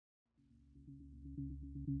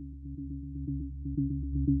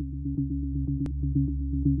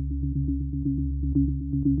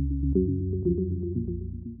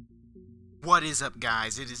What is up,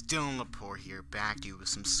 guys? It is Dylan Lepore here, back to you with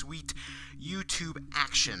some sweet YouTube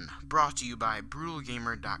action, brought to you by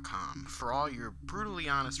brutalgamer.com for all your brutally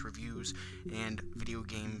honest reviews and video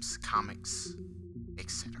games, comics,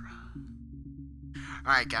 etc.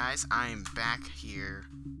 Alright guys, I'm back here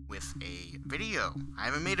with a video. I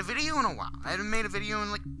haven't made a video in a while. I haven't made a video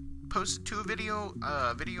in posted to a video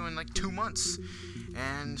in like 2 months.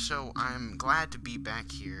 And so I'm glad to be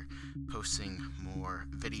back here posting more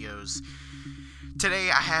videos. Today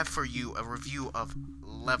I have for you a review of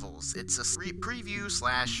Levels. It's a preview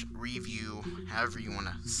slash review, however you want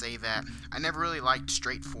to say that. I never really liked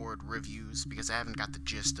straightforward reviews because I haven't got the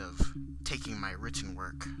gist of taking my written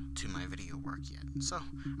work to my video work yet. So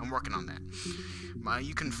I'm working on that.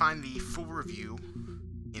 You can find the full review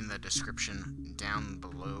in the description down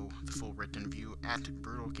below, the full written review at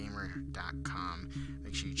brutalgamer.com.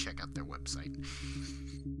 Make sure you check out their website.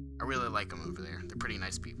 I really like them over there. They're pretty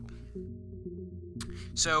nice people.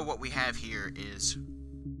 So what we have here is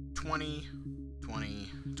 20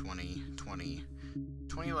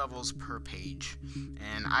 levels per page.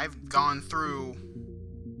 And I've gone through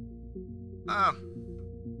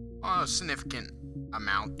a significant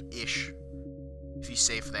amount-ish, if you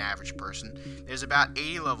say for the average person. There's about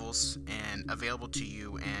 80 levels and available to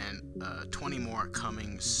you, and 20 more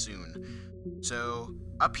coming soon. So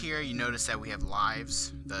up here you notice that we have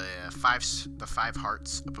lives, the five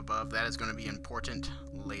hearts up above. That is going to be important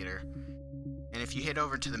later. And if you head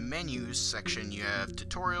over to the menus section, you have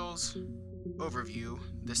tutorials, overview.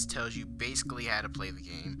 This tells you basically how to play the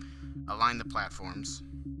game. Align the platforms.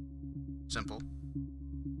 Simple.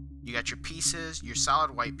 You got your pieces, your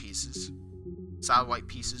solid white pieces. Solid white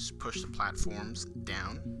pieces push the platforms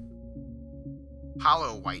down.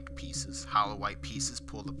 Hollow white pieces. Hollow white pieces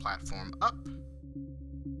pull the platform up.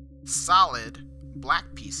 Solid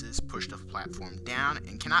black pieces push the platform down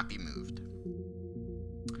and cannot be moved.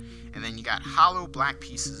 And then you got hollow black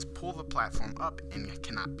pieces pull the platform up and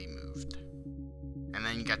cannot be moved. And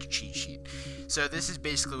then you got your cheat sheet. So this is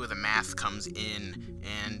basically where the math comes in,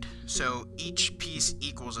 and so each piece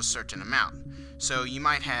equals a certain amount. So you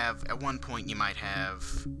might have, at one point you might have,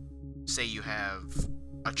 say you have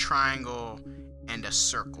a triangle and a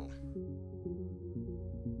circle.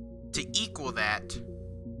 To equal that,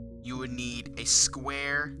 you would need a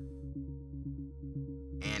square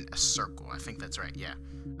and a circle. I think that's right, yeah.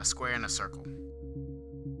 A square and a circle.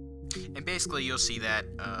 And basically you'll see that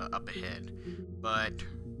up ahead. But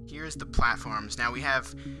here's the platforms. Now we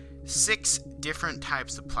have 6 different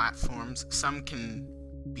types of platforms. Some can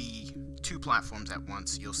be 2 platforms at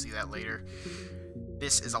once. You'll see that later.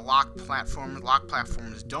 This is a lock platform. Lock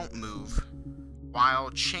platforms don't move, while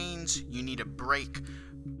chains, you need a break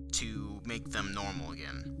to make them normal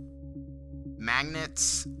again.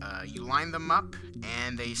 Magnets, you line them up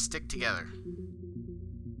and they stick together.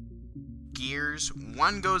 Gears,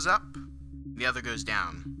 one goes up, the other goes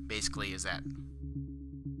down. Basically is that.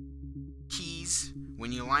 Keys,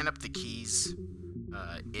 when you line up the keys,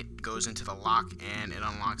 it goes into the lock and it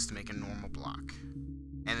unlocks to make a normal block.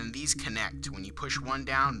 And then these connect. When you push one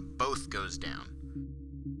down, both goes down.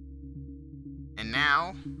 And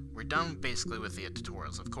now we're done basically with the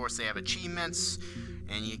tutorials. Of course, they have achievements,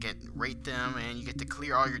 and you get rate them, and you get to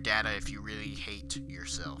clear all your data if you really hate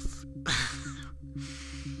yourself.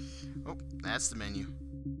 Oh, that's the menu.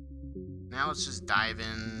 Now let's just dive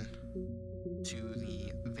in to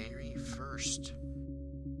the very first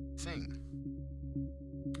thing.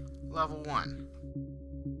 Level 1.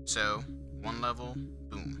 So, 1 level,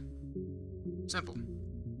 boom. Simple.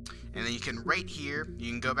 And then you can rate here, you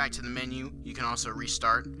can go back to the menu, you can also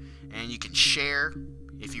restart, and you can share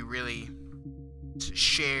if you really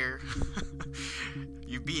share.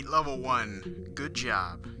 You beat level 1. Good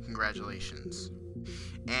job. Congratulations.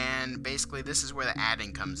 And basically this is where the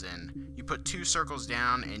adding comes in. You put 2 circles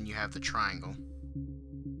down and you have the triangle.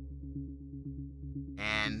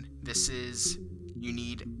 And this is, you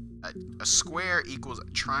need a square equals a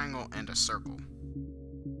triangle and a circle.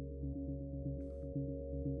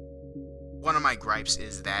 One of my gripes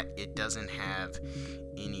is that it doesn't have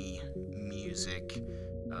any music,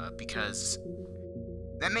 because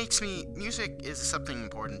that makes me, music is something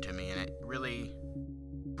important to me, and it really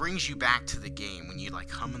brings you back to the game. When you like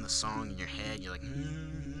humming the song in your head, you're like,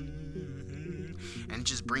 and it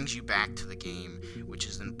just brings you back to the game, which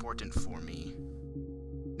is important for me.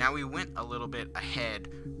 Now we went a little bit ahead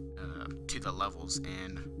to the levels,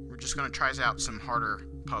 and we're just going to try out some harder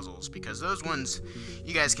puzzles, because those ones,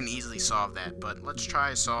 you guys can easily solve that. But let's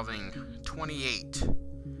try solving 28.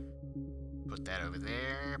 Put that over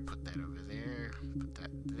there, put that over there, put that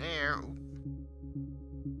there. Ooh.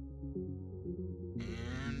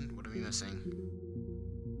 And what are we missing?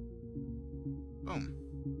 Boom.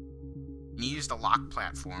 And you use the lock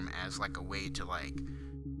platform as like a way to like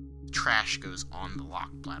trash goes on the lock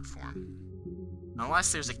platform.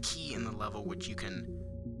 Unless there's a key in the level which you can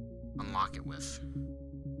unlock it with.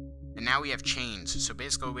 And now we have chains, so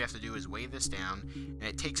basically what we have to do is weigh this down, and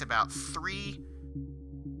it takes about 3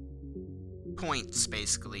 points,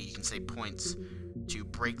 basically, you can say points, to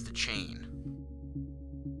break the chain.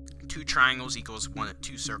 2 triangles equals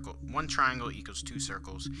 1 triangle equals 2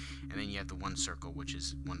 circles, and then you have the 1 circle, which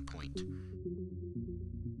is 1 point.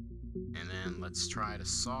 And then let's try to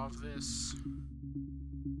solve this.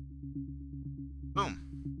 Boom.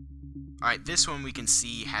 Alright, this one we can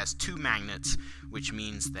see has 2 magnets, which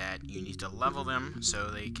means that you need to level them so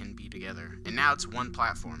they can be together. And now it's 1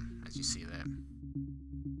 platform, as you see that.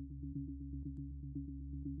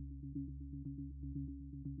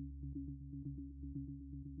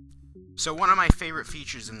 So one of my favorite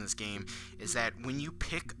features in this game is that when you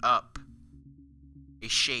pick up a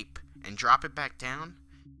shape and drop it back down,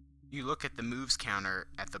 you look at the moves counter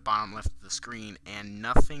at the bottom left of the screen and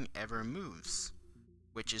nothing ever moves,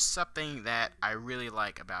 which is something that I really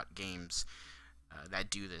like about games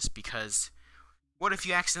that do this, because what if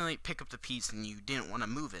you accidentally pick up the piece and you didn't want to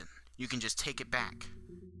move it? You can just take it back,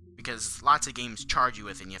 because lots of games charge you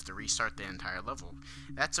with it and you have to restart the entire level.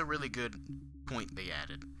 That's a really good point they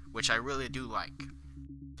added, which I really do like.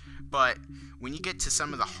 But when you get to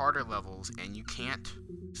some of the harder levels and you can't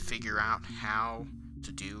figure out how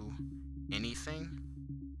to do anything,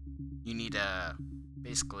 you need to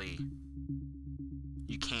basically,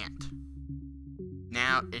 you can't.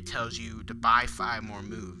 Now it tells you to buy 5 more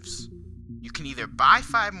moves. You can either buy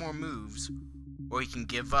 5 more moves or you can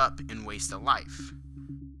give up and waste a life.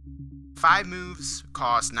 5 moves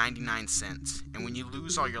cost 99 cents, and when you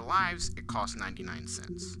lose all your lives, it costs 99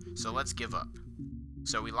 cents. So let's give up.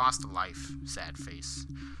 So we lost a life, sad face.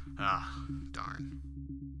 Ah, darn.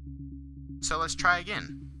 So let's try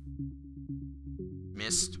again.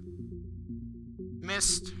 Missed.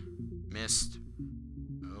 Missed. Missed.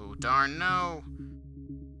 Oh, darn, no.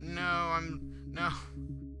 No, no.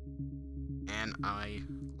 And I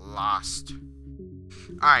lost.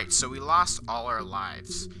 Alright, so we lost all our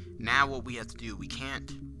lives. Now what we have to do,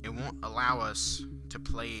 it won't allow us to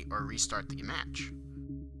play or restart the match.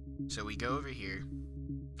 So we go over here,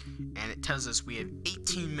 and it tells us we have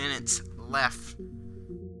 18 minutes left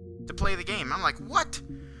to play the game. I'm like, what?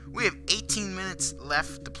 We have 18 minutes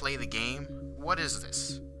left to play the game? What is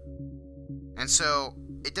this? And so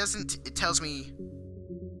it tells me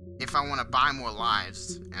if I want to buy more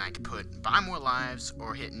lives, and I can put buy more lives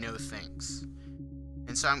or hit no thanks.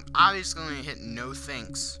 And so I'm obviously going to hit no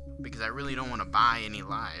thanks because I really don't want to buy any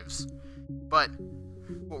lives. But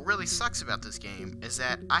what really sucks about this game is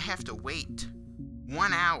that I have to wait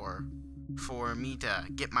 1 hour for me to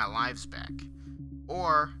get my lives back,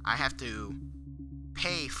 or I have to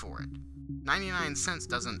pay for it. 99 cents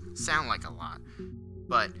doesn't sound like a lot,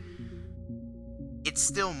 but it's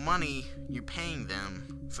still money you're paying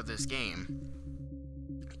them for this game,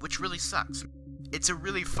 which really sucks. It's a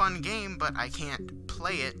really fun game, but I can't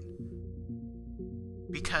play it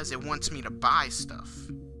because it wants me to buy stuff,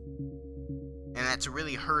 and that's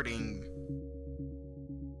really hurting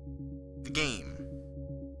the game.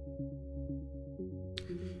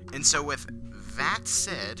 And so with that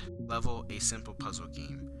said, Level, a simple puzzle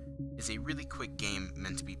game, is a really quick game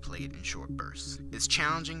meant to be played in short bursts. It's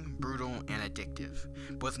challenging, brutal, and addictive,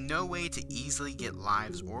 but with no way to easily get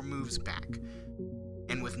lives or moves back,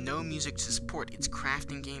 and with no music to support its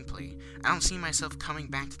crafting gameplay. I don't see myself coming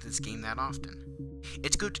back to this game that often.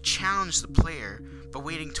 It's good to challenge the player, but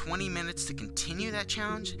waiting 20 minutes to continue that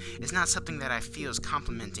challenge is not something that I feel is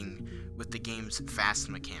complementing with the game's fast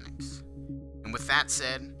mechanics. And with that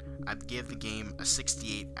said, I'd give the game a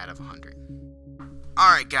 68 out of 100.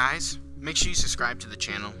 Alright guys, make sure you subscribe to the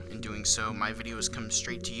channel. In doing so, my videos come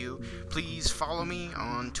straight to you. Please follow me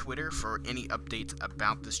on Twitter for any updates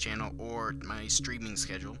about this channel or my streaming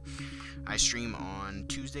schedule. I stream on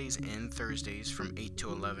Tuesdays and Thursdays from 8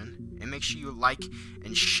 to 11. And make sure you like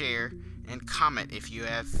and share and comment if you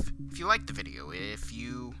like the video. If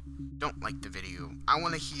you don't like the video, I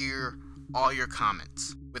want to hear all your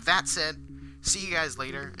comments. With that said, see you guys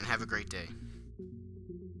later and have a great day.